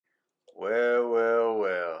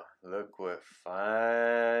Well, look what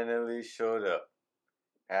finally showed up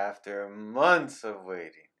after months of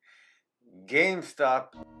waiting.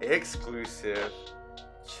 GameStop exclusive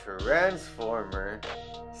Transformers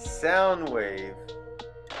SoundWave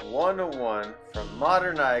 101 from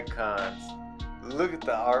Modern Icons. Look at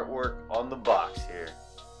the artwork on the box here.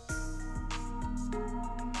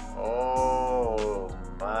 Oh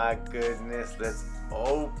my goodness, let's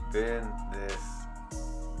open this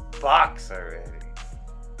box already.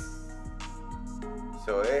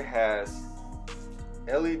 So it has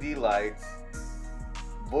LED lights,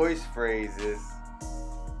 voice phrases,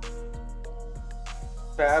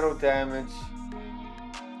 battle damage,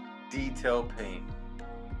 detail paint.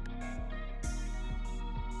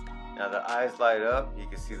 Now the eyes light up. You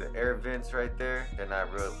can see the air vents right there. They're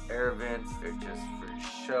not real air vents, they're just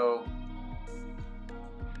for show.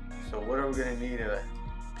 So what are we gonna need to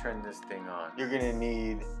turn this thing on? You're gonna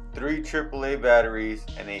need 3 AAA batteries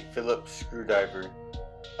and a Phillips screwdriver.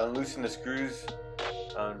 Unloosen the screws,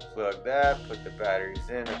 unplug that, put the batteries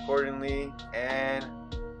in accordingly, and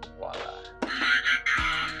voila.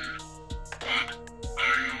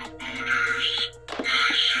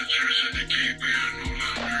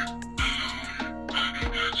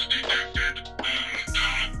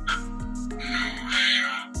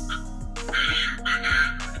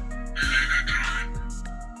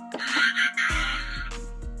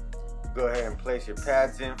 Go ahead and place your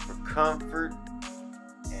pads in for comfort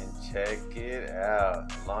and check it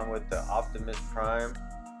out along with the Optimus Prime.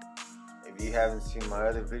 If you haven't seen my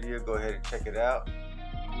other video, go ahead and check it out.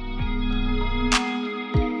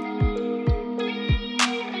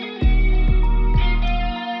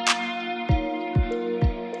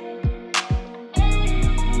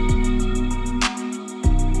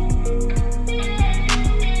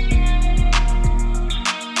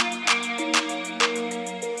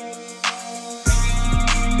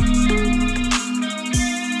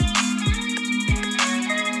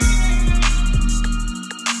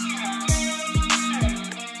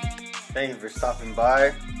 Thank you for stopping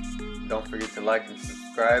by. Don't forget to like and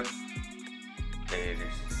subscribe.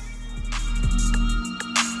 Laters.